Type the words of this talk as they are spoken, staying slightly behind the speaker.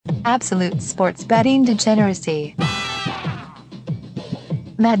Absolute sports betting degeneracy.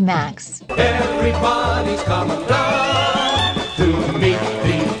 Mad Max. Everybody's coming down to meet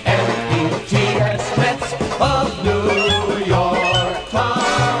the METS Mets of New York,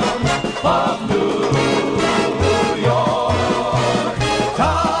 Tom, of New York,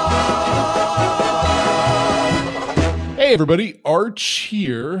 Tom. Hey everybody, Arch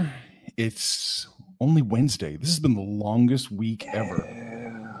here. It's only Wednesday. This has been the longest week ever.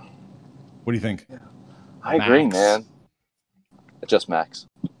 What do you think? I agree, man. It's just Max.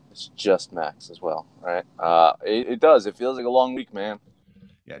 It's just Max as well, right? It does. It feels like a long week, man.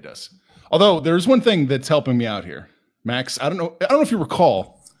 Yeah, it does. Although there's one thing that's helping me out here, Max. I don't know if you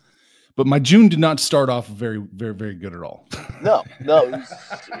recall, but my June did not start off very, very, very good at all. No.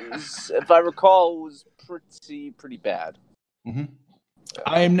 If I recall, it was pretty bad. Mm-hmm.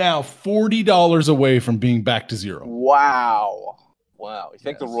 I am now $40 away from being back to zero. Wow. You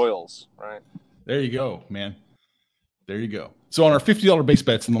thank the Royals, right? There you go, man. There you go. So on our $50 base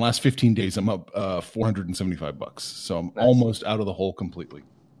bets in the last 15 days, I'm up $475. So I'm almost out of the hole completely.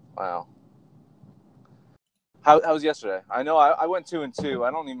 Wow. How was yesterday? I know I went 2-2.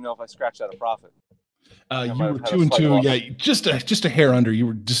 I don't even know if I scratched out a profit. You were 2-2. Yeah, just a hair under. You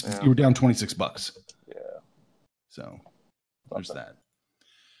were you were down $26. Yeah. So there's that.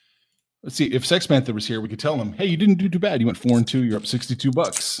 Let's see. If Sex Panther was here, we could tell him, "Hey, you didn't do too bad. You went 4-2. You're up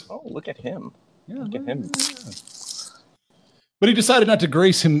 $62." Oh, look at him! Yeah, look at him. Yeah. But he decided not to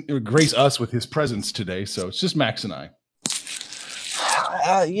grace us with his presence today. So it's just Max and I.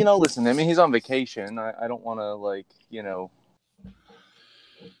 Listen. I mean, he's on vacation. I don't want to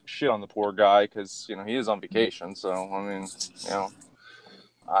shit on the poor guy because he is on vacation. So I mean,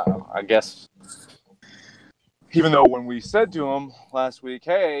 I guess. Even though when we said to him last week,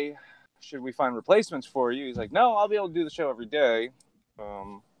 "Hey, should we find replacements for you?" He's like, "No, I'll be able to do the show every day."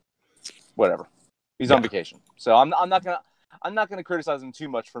 Whatever. He's on vacation, so I'm not gonna criticize him too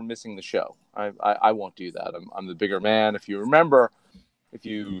much for missing the show. I won't do that. I'm the bigger man. If you remember, if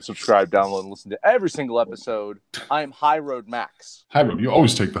you subscribe, download, and listen to every single episode, I am High Road Max. High Road. You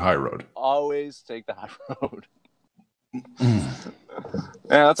always take the high road. Always take the high road.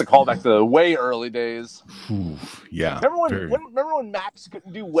 Yeah, that's a callback to the way early days. Ooh, yeah. Remember when Max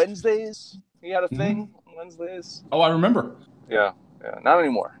couldn't do Wednesdays? He had a thing on Wednesdays. Oh, I remember. Yeah. Not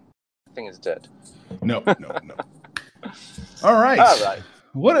anymore. The thing is dead. No. All right.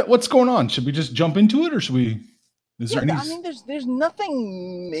 What's going on? Should we just jump into it, or should we? I mean, there's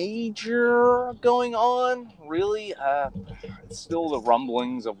nothing major going on, really. It's still the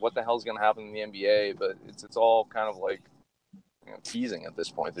rumblings of what the hell's going to happen in the NBA, but it's all kind of like teasing at this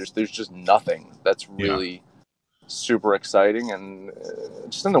point. There's just nothing that's really super exciting, and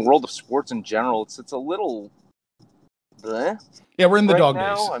just in the world of sports in general, it's a little. Bleh yeah, we're in the right dog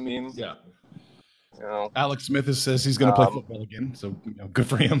now. days. I mean, Alex Smith says he's going to play football again, so good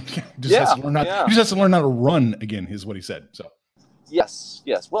for him. He just has to learn how to run again. Is what he said. So yes.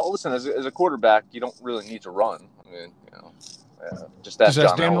 Well, listen, as a quarterback, you don't really need to run. I mean, just ask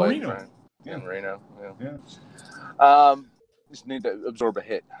Dan Marino. Right? Dan Marino. Yeah. Just need to absorb a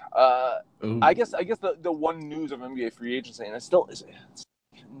hit. I guess the one news of NBA free agency, and it's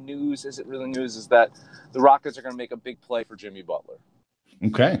news. Is it really news? Is that the Rockets are going to make a big play for Jimmy Butler.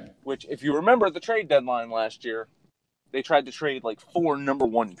 Okay. Which, if you remember the trade deadline last year, they tried to trade like 4 number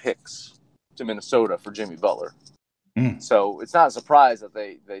 1 picks to Minnesota for Jimmy Butler. So it's not a surprise that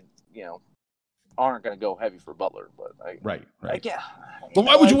they aren't going to go heavy for Butler. But right. Yeah. But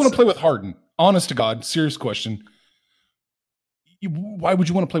why would you want to play with Harden? Honest to God, serious question. Why would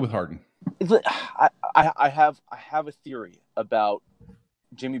you want to play with Harden? I have a theory about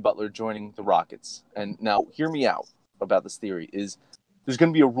Jimmy Butler joining the Rockets, and now hear me out about this theory. Is there's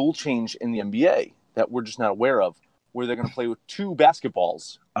going to be a rule change in the NBA that we're just not aware of, where they're going to play with 2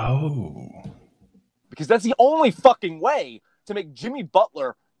 basketballs. Oh. Because that's the only fucking way to make Jimmy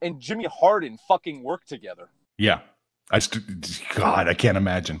Butler and Jimmy Harden fucking work together. Yeah. God, I can't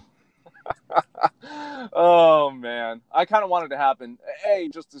imagine. Oh, man. I kind of wanted to happen, A,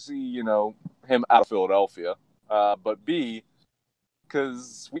 just to see, him out of Philadelphia, but B,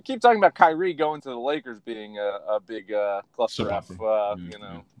 because we keep talking about Kyrie going to the Lakers being a big cluster F.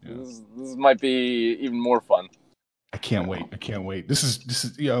 This might be even more fun. I can't wait. This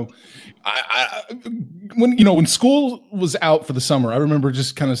is when school was out for the summer, I remember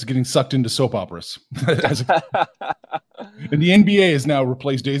just kind of getting sucked into soap operas. And the NBA has now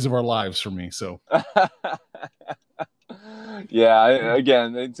replaced Days of Our Lives for me. So. Yeah,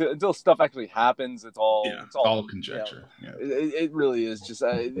 again, until stuff actually happens, it's all conjecture. It really is. Just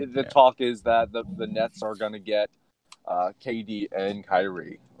the talk is that the Nets are going to get KD and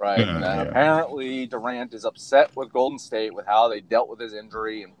Kyrie, right? Yeah, And then yeah. apparently Durant is upset with Golden State with how they dealt with his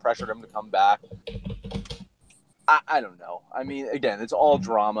injury and pressured him to come back. I don't know. I mean, again, it's all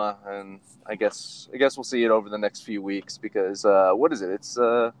drama, and I guess we'll see it over the next few weeks because what is it? It's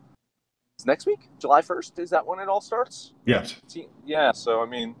next week, July 1st. Is that when it all starts? Yes. Yeah. So I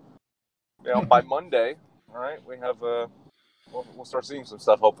mean, by Monday, all right, we have we'll start seeing some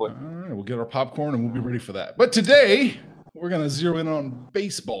stuff hopefully. All right, we'll get our popcorn and we'll be ready for that. But today we're gonna zero in on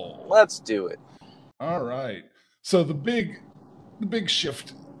baseball. Let's do it. All right. So the big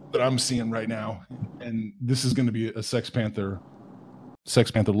shift that I'm seeing right now, and this is going to be a Sex Panther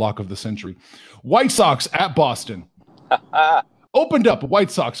lock of the century. White Sox at Boston. Opened up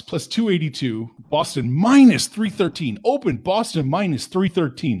White Sox plus 282, Boston minus 313. Opened Boston minus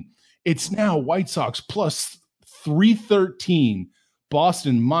 313. It's now White Sox plus 313,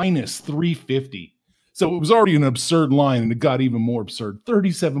 Boston minus 350. So it was already an absurd line, and it got even more absurd.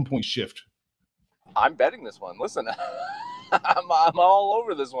 37-point shift. I'm betting this one. Listen, I'm all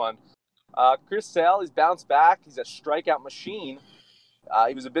over this one. Chris Sale, he's bounced back. He's a strikeout machine.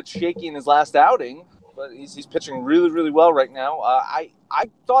 He was a bit shaky in his last outing, but he's pitching really, really well right now. I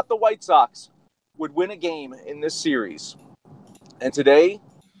thought the White Sox would win a game in this series, and today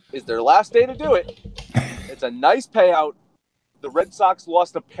is their last day to do it. It's a nice payout. The Red Sox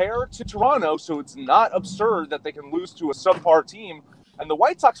lost a pair to Toronto, so it's not absurd that they can lose to a subpar team. And the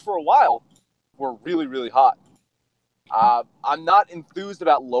White Sox, for a while, were really, really hot. I'm not enthused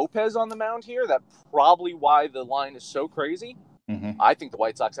about Lopez on the mound here. That's probably why the line is so crazy. Mm-hmm. I think the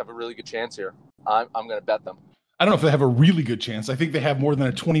White Sox have a really good chance here. I'm going to bet them. I don't know if they have a really good chance. I think they have more than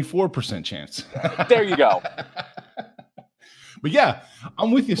a 24% chance. There you go. But yeah,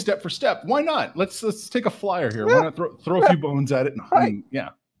 I'm with you step for step. Why not? Let's take a flyer here. Why not throw a few bones at it? Right. Yeah.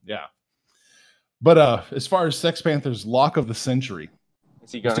 But as far as Sex Panthers lock of the century,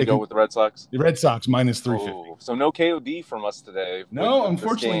 Is he going to go with the Red Sox? The Red Sox minus 350. Oh, so no KOD from us today. No,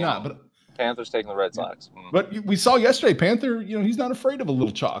 unfortunately not. But Panthers taking the Red Sox. But we saw yesterday, Panther, he's not afraid of a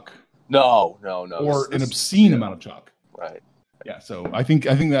little chalk. No. Or an obscene amount of chalk. Right. Yeah, so I think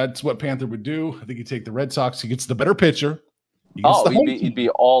that's what Panther would do. I think he'd take the Red Sox. He gets the better pitcher. He'd be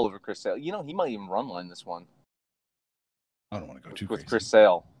all over Chris Sale. He might even run line this one. I don't want to go too with crazy. Chris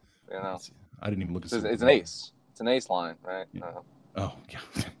Sale. I didn't even look at it. It's an ace. It's an ace line, right? Yeah. Oh, yeah.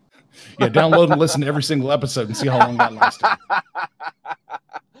 Yeah, download and listen to every single episode and see how long that lasted.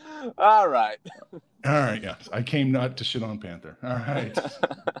 All right. Yeah. I came not to shit on Panther. All right.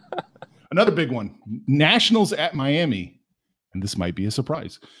 Another big one. Nationals at Miami. And this might be a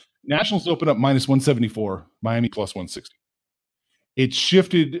surprise. Nationals open up minus 174, Miami plus 160. It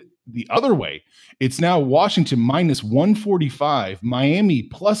shifted the other way. It's now Washington minus 145, Miami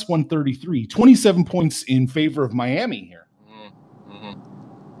plus 133, 27 points in favor of Miami here. Mm-hmm.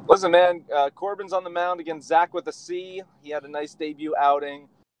 Listen, man, Corbin's on the mound against Zach with a C. He had a nice debut outing.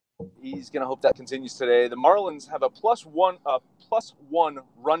 He's going to hope that continues today. The Marlins have a plus one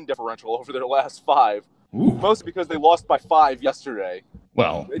run differential over their last 5, mostly because they lost by 5 yesterday.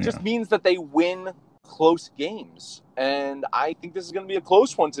 Well, it just means that they win close games. And I think this is going to be a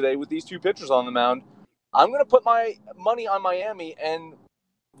close one today with these two pitchers on the mound. I'm going to put my money on Miami, and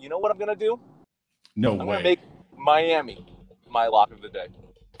you know what I'm going to do? I'm going to make Miami my lock of the day.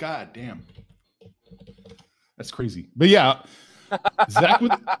 God damn. That's crazy. But yeah, Zach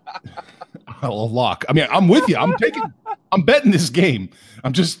with a lock. I mean, I'm with you. I'm betting this game.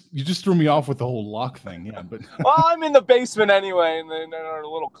 You just threw me off with the whole lock thing. Yeah, but well, I'm in the basement anyway, and then in our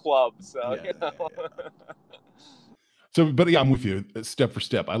little club. So But yeah, I'm with you step for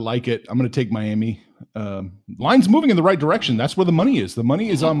step. I like it. I'm going to take Miami. Line's moving in the right direction. That's where the money is. The money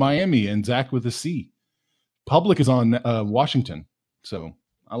is on Miami and Zach with a C. Public is on Washington. So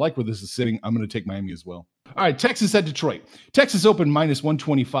I like where this is sitting. I'm going to take Miami as well. All right, Texas at Detroit. Texas opened minus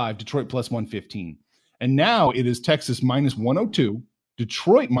 125, Detroit plus 115. And now it is Texas minus 102,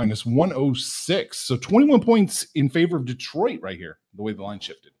 Detroit minus 106. So 21 points in favor of Detroit right here, the way the line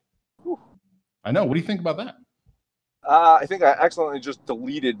shifted. Whew. I know. What do you think about that? I think I accidentally just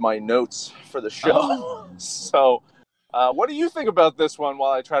deleted my notes for the show. Oh. So what do you think about this one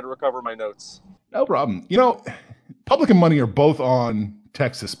while I try to recover my notes? No problem. Public and money are both on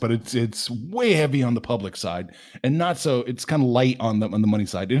Texas, but it's way heavy on the public side and not so. It's kind of light on the money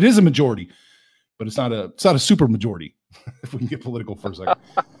side. It is a majority, but it's not a super majority. If we can get political for a second.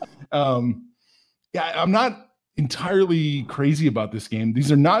 I'm not entirely crazy about this game.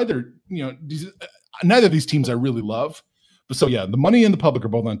 These are neither of these teams I really love. But so yeah, the money and the public are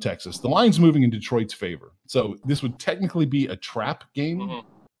both on Texas. The line's moving in Detroit's favor. So this would technically be a trap game. Mm-hmm.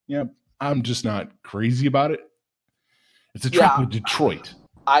 Yeah, I'm just not crazy about it. It's a trek Yeah. with Detroit.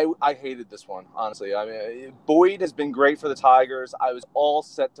 I hated this one, honestly. I mean, Boyd has been great for the Tigers. I was all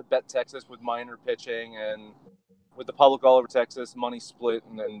set to bet Texas with Minor pitching and with the public all over Texas, money split,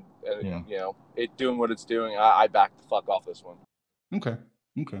 and then Yeah. you know, it doing what it's doing. I backed the fuck off this one. Okay.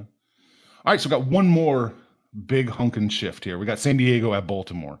 All right, so we got one more big hunkin' shift here. We got San Diego at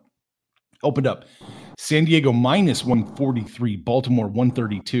Baltimore. Opened up San Diego minus 143, Baltimore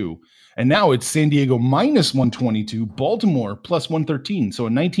 132. And now it's San Diego minus 122, Baltimore plus 113. So a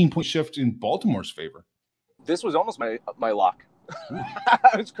 19-point shift in Baltimore's favor. This was almost my lock.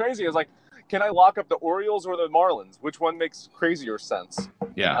 It's crazy. I was like, can I lock up the Orioles or the Marlins? Which one makes crazier sense?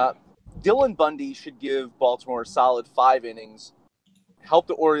 Yeah. Dylan Bundy should give Baltimore a solid 5 innings, help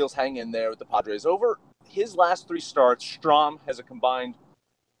the Orioles hang in there with the Padres. Over his last 3 starts, Strom has a combined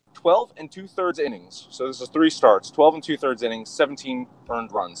 12 and 2/3 innings. So this is 3 starts, 12 and 2/3 innings, 17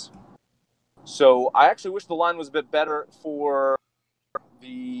 earned runs. So I actually wish the line was a bit better for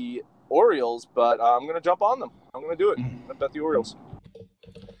the Orioles, but I'm going to jump on them. I'm going to do it. I'm going to bet the Orioles.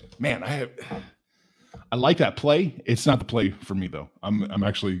 Man, I like that play. It's not the play for me though. I'm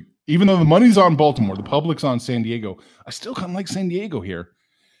actually, even though the money's on Baltimore, the public's on San Diego, I still kind of like San Diego here.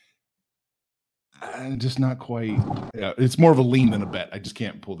 I'm just not quite. Yeah, it's more of a lean than a bet. I just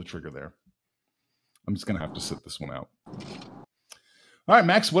can't pull the trigger there. I'm just gonna have to sit this one out. All right,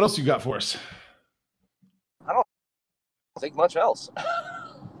 Max, what else you got for us? I don't think much else.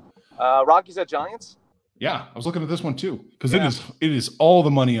 Rockies at Giants? Yeah, I was looking at this one too because Yeah. it is all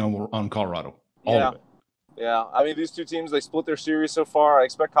the money on Colorado. All of it. Yeah, I mean, these two teams, they split their series so far. I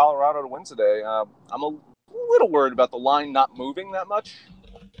expect Colorado to win today. I'm a little worried about the line not moving that much,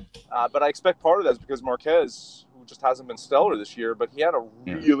 but I expect part of that is because Marquez, who just hasn't been stellar this year, but he had a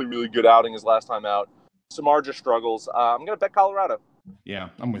really, really good outing his last time out. Samardzija struggles. I'm going to bet Colorado. Yeah,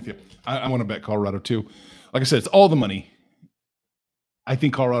 I'm with you. I want to bet Colorado too. Like I said, it's all the money. I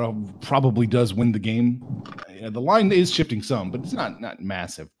think Colorado probably does win the game. Yeah, the line is shifting some, but it's not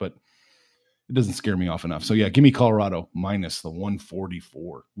massive, but it doesn't scare me off enough. So yeah, give me Colorado minus the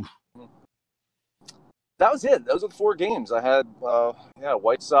 144. Oof. That was it. Those are the 4 games. I had,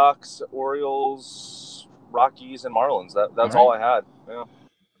 White Sox, Orioles, Rockies, and Marlins. That's all I had. Yeah.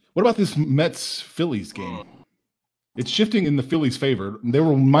 What about this Mets-Phillies game? It's shifting in the Phillies' favor. They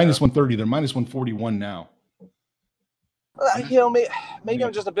were minus 130. They're minus 141 now. Maybe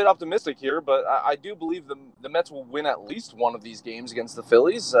I'm just a bit optimistic here, but I do believe the Mets will win at least one of these games against the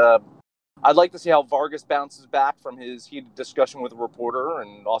Phillies. I'd like to see how Vargas bounces back from his heated discussion with a reporter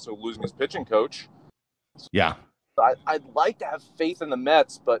and also losing his pitching coach. Yeah. I'd like to have faith in the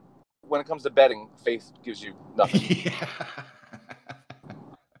Mets, but when it comes to betting, faith gives you nothing.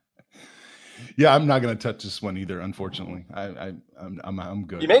 Yeah, I'm not going to touch this one either. Unfortunately, I'm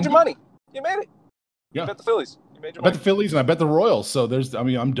good. You made your money. You made it. Yeah. You bet the Phillies. You made your I bet money. the Phillies and I bet the Royals. So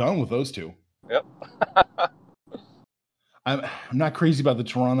I'm done with those two. Yep. I'm not crazy about the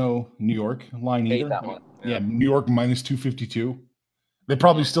Toronto New York line Hate either. that one. Yeah, New York minus 252. They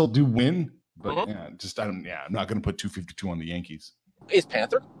probably still do win, but Mhm. I'm not going to put 252 on the Yankees. Ace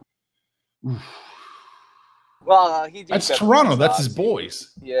Panther. Oof. Well, he That's bet the Toronto. Red That's Sox. his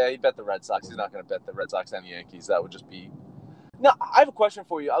boys. Yeah, he bet the Red Sox. He's not going to bet the Red Sox and the Yankees. That would just be. Now, I have a question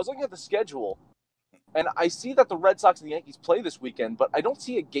for you. I was looking at the schedule, and I see that the Red Sox and the Yankees play this weekend, but I don't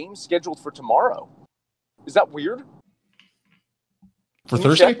see a game scheduled for tomorrow. Is that weird? For Can you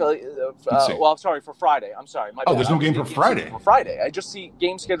Thursday? check? Let's see. Well, I'm sorry, for Friday. I'm sorry. My Oh, bad. there's no I was game for thinking Friday. For Friday. I just see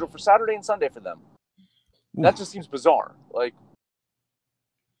games scheduled for Saturday and Sunday for them. Ooh. That just seems bizarre. Like,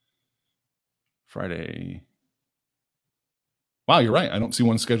 Friday. Wow, you're right. I don't see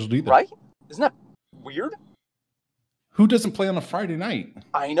one scheduled either. right? Isn't that weird? Who doesn't play on a Friday night?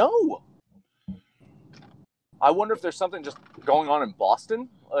 I know. I wonder if there's something just going on in Boston.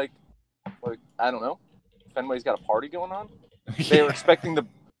 Like I don't know. Fenway's got a party going on. They were expecting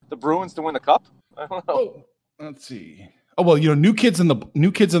the Bruins to win the cup. I don't know. Oh, let's see. Oh well, New Kids in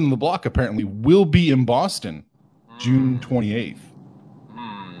the Block apparently will be in Boston, June 28th.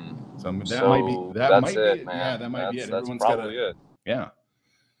 So that might be that's it. man. Yeah, that might be it. That's Everyone's probably got it. Yeah.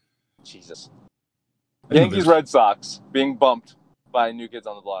 Jesus. I know Yankees, Red Sox being bumped by New Kids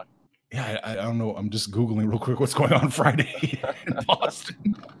on the Block. Yeah, I don't know. I'm just Googling real quick what's going on Friday in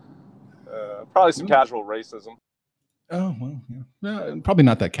Boston. Probably some casual racism. Oh, well, yeah. Probably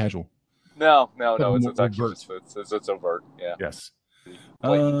not that casual. No. But It's actually overt. it's overt. Yeah. Yes.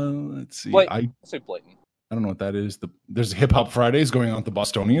 Blatant. Let's see. I'll say blatant. I don't know what that is. There's Hip Hop Fridays going on at the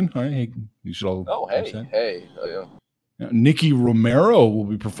Bostonian. All right, hey, you should all. Oh, watch that. hey. Yeah, Nicky Romero will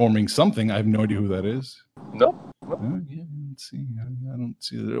be performing something. I have no idea who that is. Nope. Yeah, let's let's see. I don't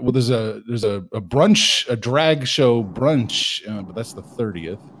see it. Well, there's a brunch, a drag show brunch, but that's the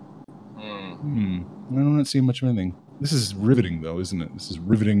 30th. I'm not seeing much of anything. This is riveting, though, isn't it? This is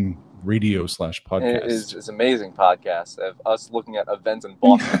riveting radio /podcast. It's an amazing podcast of us looking at events in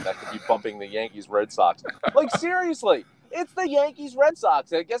Boston that could be bumping the Yankees Red Sox. Like, seriously, it's the Yankees Red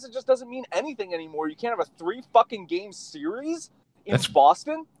Sox. I guess it just doesn't mean anything anymore. You can't have a 3 fucking game series in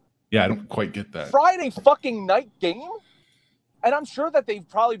Boston. Yeah, I don't quite get that. Friday fucking night game? And I'm sure that they've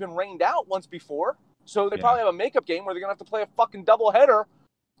probably been rained out once before. So they probably have a makeup game where they're going to have to play a fucking doubleheader,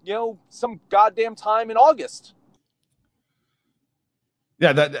 some goddamn time in August.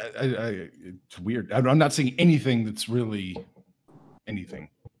 Yeah, it's weird. I'm not seeing anything that's really anything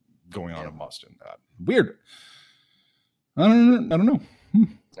going on in Boston. Weird. I don't know.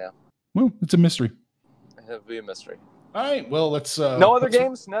 Yeah. Well, it's a mystery. It'll be a mystery. All right. Well, let's. No other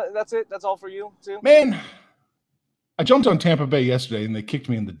games? No, that's it? That's all for you, too? Man, I jumped on Tampa Bay yesterday, and they kicked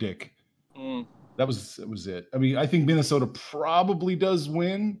me in the dick. That was it. I mean, I think Minnesota probably does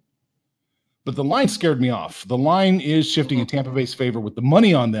win, but the line scared me off. The line is shifting in Tampa Bay's favor with the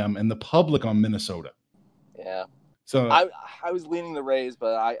money on them and the public on Minnesota. Yeah. So I was leaning the Rays,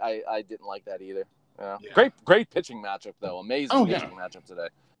 but I didn't like that either. Yeah. Great pitching matchup, though. Amazing pitching matchup today.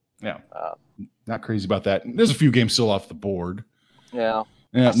 Yeah. Not crazy about that. There's a few games still off the board. Yeah.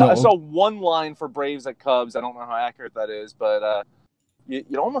 I saw one line for Braves at Cubs. I don't know how accurate that is, but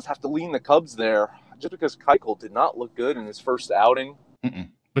you'd almost have to lean the Cubs there just because Keuchel did not look good in his first outing.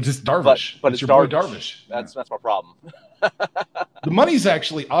 But it's Darvish. But it's your boy Darvish. That's my problem. The money's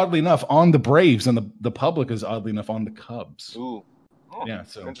actually, oddly enough, on the Braves, and the public is, oddly enough, on the Cubs. Ooh. Yeah,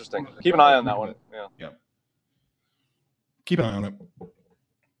 so interesting. Keep an eye on that one. Yeah. Keep an eye on it.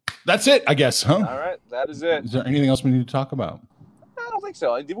 That's it, I guess, huh? All right, that is it. Is there anything else we need to talk about? I don't think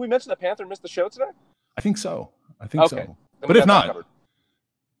so. Did we mention that Panther missed the show today? I think so. Okay. So. But if not,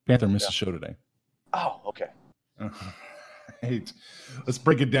 Panther missed the show today. Oh, okay. Right. Let's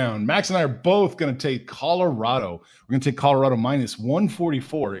break it down. Max and I are both going to take Colorado. We're going to take Colorado minus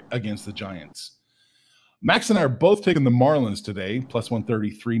 144 against the Giants. Max and I are both taking the Marlins today, plus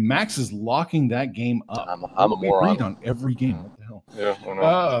 133. Max is locking that game up. I'm a moron. On every game. What the hell? Yeah, I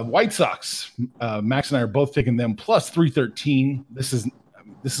know. White Sox. Max and I are both taking them plus 313. This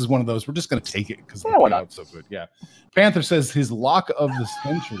is one of those. We're just going to take it because the payout's so good. Yeah. Panther says his lock of the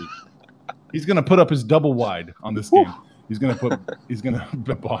century. He's going to put up his double wide on this game. He's going to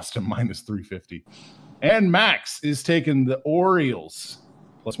bet Boston minus 350. And Max is taking the Orioles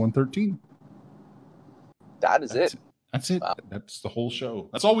plus 113. That's it. That's it. Wow. That's the whole show.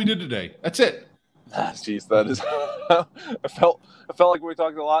 That's all we did today. That's it. Jeez, that is. I felt like we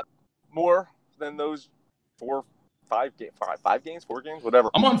talked a lot more than those 4 games, whatever.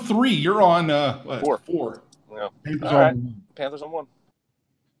 I'm on 3. You're on 4. Yeah. Panthers on 1.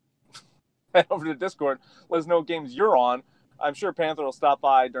 Head over to Discord. Let us know what games you're on. I'm sure Panther will stop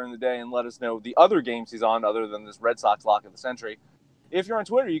by during the day and let us know the other games he's on other than this Red Sox lock of the century. If you're on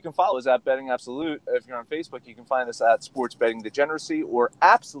Twitter, you can follow us at Betting Absolute. If you're on Facebook, you can find us at Sports Betting Degeneracy or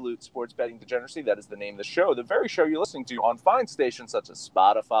Absolute Sports Betting Degeneracy. That is the name of the show, the very show you're listening to on fine stations such as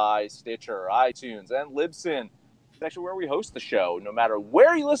Spotify, Stitcher, iTunes, and Libsyn. It's actually where we host the show. No matter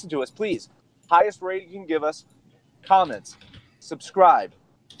where you listen to us, please, highest rating you can give us, comments, subscribe,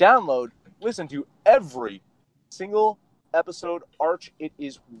 download, listen to every single episode. Arch, it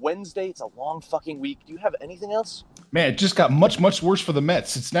is Wednesday. It's a long fucking week. Do you have anything else? Man, it just got much, much worse for the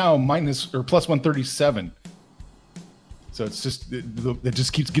Mets. It's now plus 137. So it's just it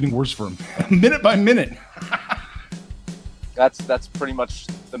just keeps getting worse for them, minute by minute. That's pretty much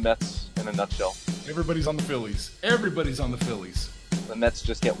the Mets in a nutshell. Everybody's on the Phillies. The Mets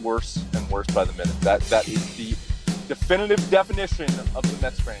just get worse and worse by the minute. That is the definitive definition of the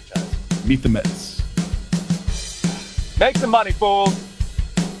Mets franchise. Meet the Mets. Make some money, fools.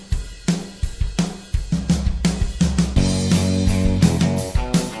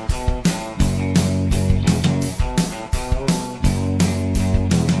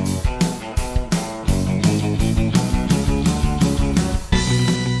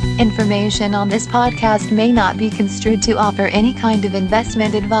 Information on this podcast may not be construed to offer any kind of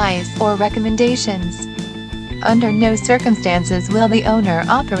investment advice or recommendations. Under no circumstances will the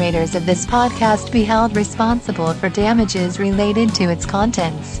owner-operators of this podcast be held responsible for damages related to its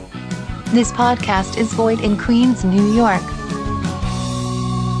contents. This podcast is void in Queens, New York.